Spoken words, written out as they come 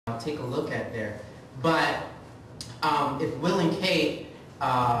take a look at there. But if Will and Kate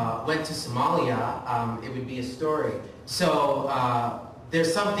went to Somalia, it would be a story. So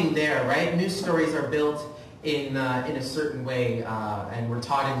there's something there, right? News stories are built in a certain way, and we're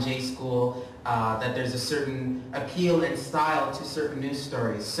taught in J school that there's a certain appeal and style to certain news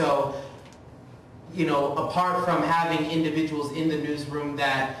stories. So, you know, apart from having individuals in the newsroom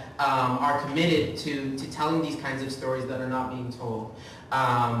that are committed to telling these kinds of stories that are not being told,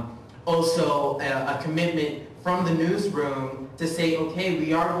 also a commitment from the newsroom to say, okay,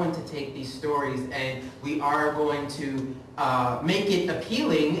 we are going to take these stories and we are going to make it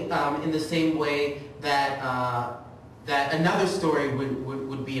appealing in the same way that that another story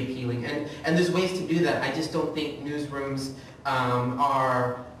would be appealing. And there's ways to do that. I just don't think newsrooms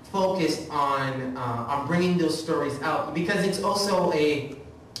are focused on bringing those stories out, because it's also a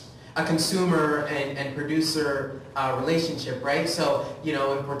consumer and producer relationship, right? So, you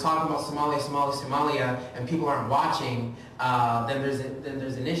know, if we're talking about Somalia, and people aren't watching, then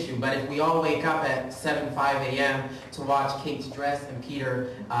there's an issue. But if we all wake up at 5 a.m. to watch Kate's Dress and Peter,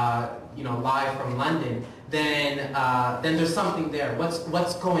 you know, live from London, then there's something there.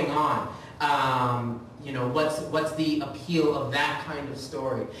 What's going on? You know, what's the appeal of that kind of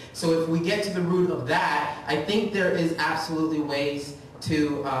story? So if we get to the root of that, I think there is absolutely ways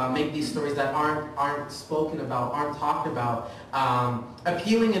to make these stories that aren't spoken about, aren't talked about,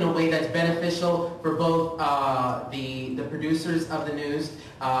 appealing in a way that's beneficial for both the producers of the news,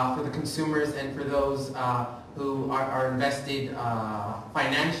 for the consumers, and for those who are invested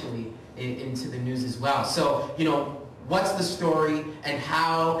financially into the news as well. So, you know, what's the story, and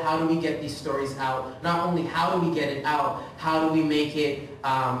how do we get these stories out? Not only how do we get it out, how do we make it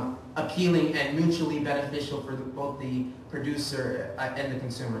appealing and mutually beneficial for both the producer and the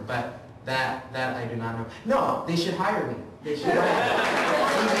consumer? But that I do not know. No, they should hire me. They should hire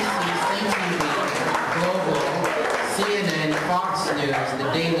me. CBC, Global, CNN, Fox News, The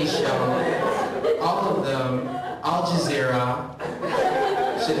Daily Show, all of them, Al Jazeera,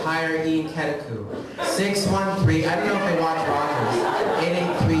 should hire Ian Ketaku. 613, I don't know if they watch Rogers,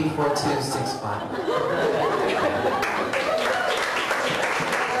 883-4265.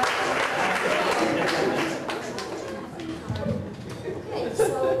 Okay, so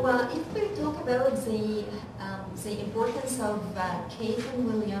if we talk about the importance of Kate and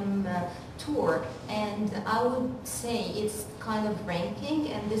William tour, and I would say it's kind of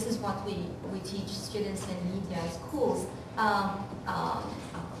ranking, and this is what we teach students in media schools,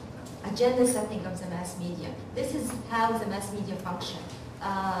 agenda setting of the mass media. This is how the mass media function,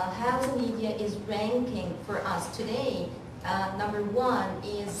 how the media is ranking for us today. Number one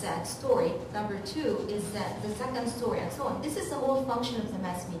is that story, number two is that the second story, and so on. This is the whole function of the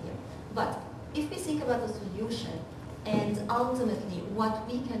mass media. But if we think about the solution, and ultimately what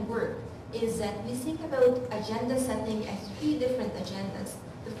we can work, is that we think about agenda setting as three different agendas.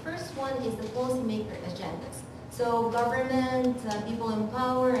 The first one is the policymaker agendas. So government, people in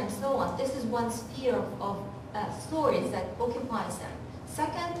power, and so on. This is one sphere of stories that occupies them.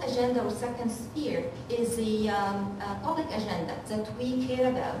 Second agenda, or second sphere, is the public agenda that we care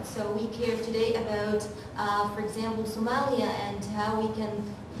about. So we care today about, for example, Somalia, and how we can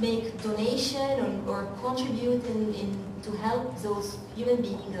make donation or contribute to help those human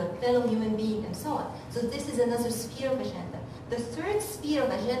beings, or fellow human beings, and so on. So this is another sphere of agenda. The third sphere of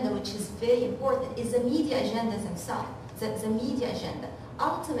agenda, which is very important, is the media agendas themselves. The media agenda.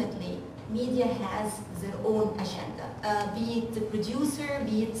 Ultimately, media has their own agenda, be it the producer,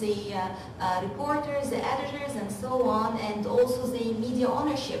 be it the reporters, the editors, and so on, and also the media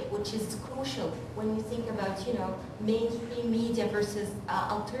ownership, which is crucial when you think about, you know, mainstream media versus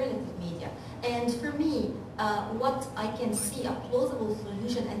alternative media. And for me, what I can see a plausible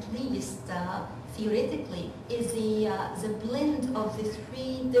solution, at least theoretically, is the blend of the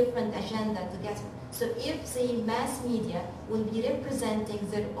three different agendas together. So if the mass media will be representing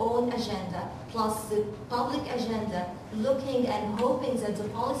their own agenda plus the public agenda, looking and hoping that the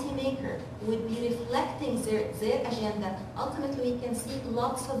policymaker would be reflecting their agenda, ultimately we can see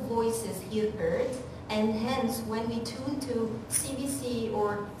lots of voices here heard, and hence when we tune to CBC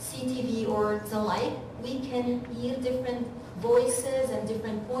or CTV or the like, we can hear different voices and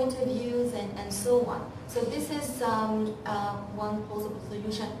different point of views and so on. So this is one plausible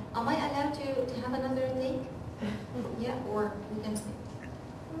solution. Am I allowed to have another take? Yeah, or we can say.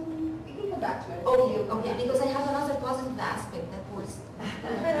 We can come back to it. Okay, because I have another positive aspect that was.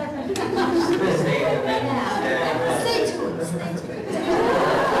 Yeah. Stay tuned.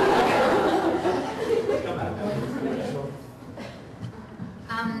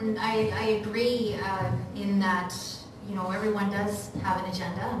 I agree in that, you know, everyone does have have an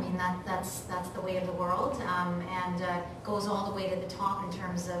agenda. I mean, that's the way of the world, and goes all the way to the top in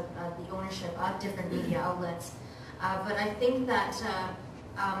terms of the ownership of different media outlets. But I think that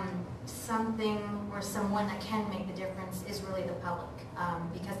something or someone that can make the difference is really the public,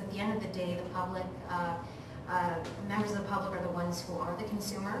 because at the end of the day, the public, members of the public are the ones who are the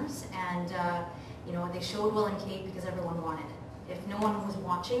consumers, and you know, they showed Will and Kate because everyone wanted it. If no one was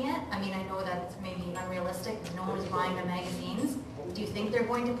watching it, I mean, I know that it's maybe unrealistic, if no one was buying the magazines, do you think they're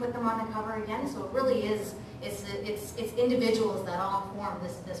going to put them on the cover again? So it really is, it's individuals that all form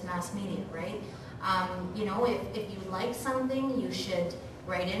this mass media, right? You know, if you like something, you should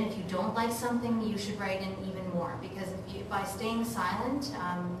write in. If you don't like something, you should write in even more, because by staying silent,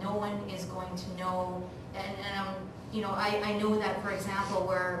 no one is going to know. And you know, I know that, for example,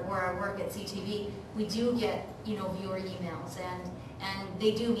 where I work at CTV, we do get, you know, viewer emails, and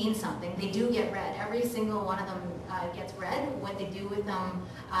they do mean something. They do get read. Every single one of them gets read. What they do with them,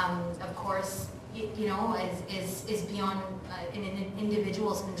 of course, you know, is beyond an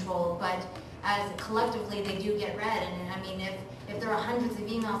individual's control. But as collectively, they do get read. And I mean, if there are hundreds of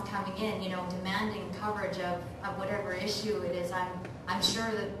emails coming in, you know, demanding coverage of whatever issue it is, I'm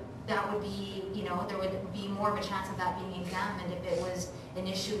sure that would be, you know, there would be more of a chance of that being examined if it was an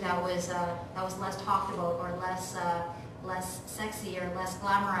issue that was less talked about, or less sexy, or less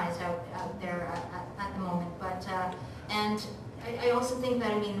glamorized out there at the moment. But and I also think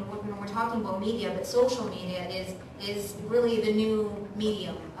that, I mean, when we're talking about media, but social media is really the new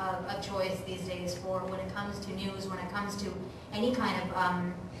medium of choice these days for when it comes to news, when it comes to any kind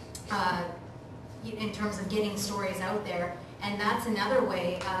of in terms of getting stories out there. And that's another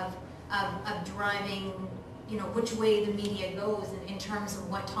way of driving, you know, which way the media goes in terms of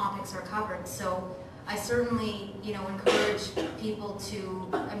what topics are covered. So I certainly, you know, encourage people to,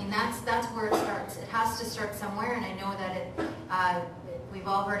 I mean, that's where it starts. It has to start somewhere, and I know that we've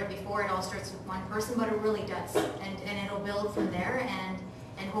all heard it before, it all starts with one person, but it really does. And it'll build from there,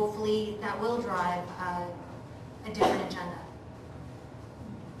 and hopefully that will drive a different agenda.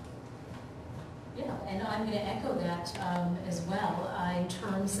 Yeah, and I'm going to echo that as well in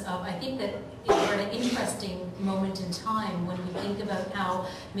terms of, I think that we're at an interesting moment in time when we think about how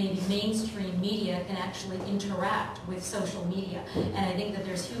maybe mainstream media can actually interact with social media. And I think that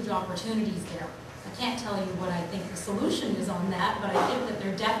there's huge opportunities there. I can't tell you what I think the solution is on that, but I think that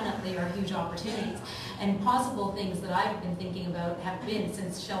there definitely are huge opportunities. And possible things that I've been thinking about have been,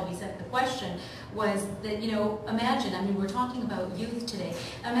 since Shelby sent the question, was that, you know, imagine, I mean, we're talking about youth today.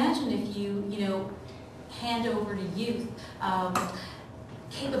 Imagine if you know, hand over to youth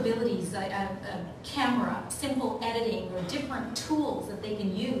capabilities, a camera, simple editing, or different tools that they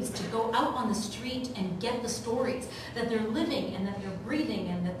can use to go out on the street and get the stories that they're living and that they're breathing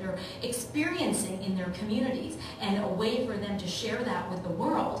and that they're experiencing in their communities, and a way for them to share that with the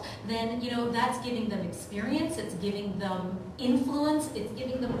world, then, you know, that's giving them experience, it's giving them influence, it's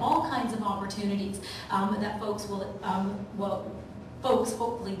giving them all kinds of opportunities that folks folks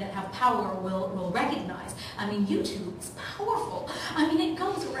hopefully that have power will recognize. I mean, YouTube is powerful. I mean, it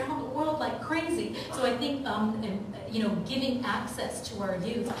goes around the world like crazy. So I think, you know, giving access to our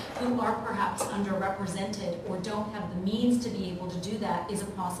youth who are perhaps underrepresented or don't have the means to be able to do that is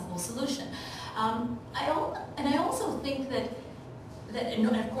a possible solution. I also think that, and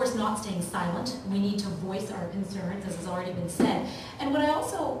of course, not staying silent. We need to voice our concerns, as has already been said. And what I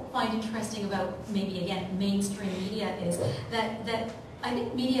also find interesting about, maybe again, mainstream media is that I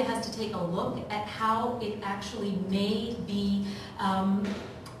think media has to take a look at how it actually may be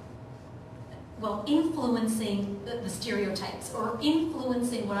well, influencing the stereotypes, or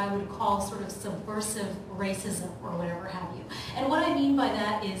influencing what I would call sort of subversive racism, or whatever have you. And what I mean by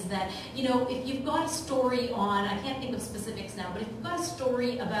that is that, you know, if you've got a story on, I can't think of specifics now, but if you've got a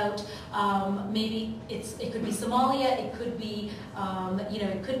story about maybe it could be Somalia, it could be, you know,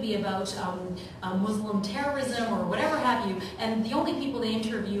 it could be about Muslim terrorism or whatever have you, and the only people they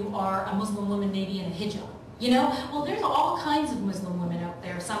interview are a Muslim woman maybe in a hijab. You know, well, there's all kinds of Muslim women out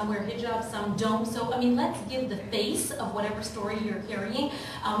there. Some wear hijab, some don't. So, I mean, let's give the face of whatever story you're carrying,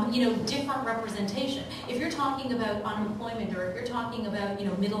 you know, different representation. If you're talking about unemployment, or if you're talking about, you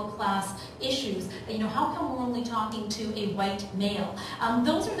know, middle class issues, you know, how come we're only talking to a white male?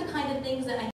 Those are the kind of things that I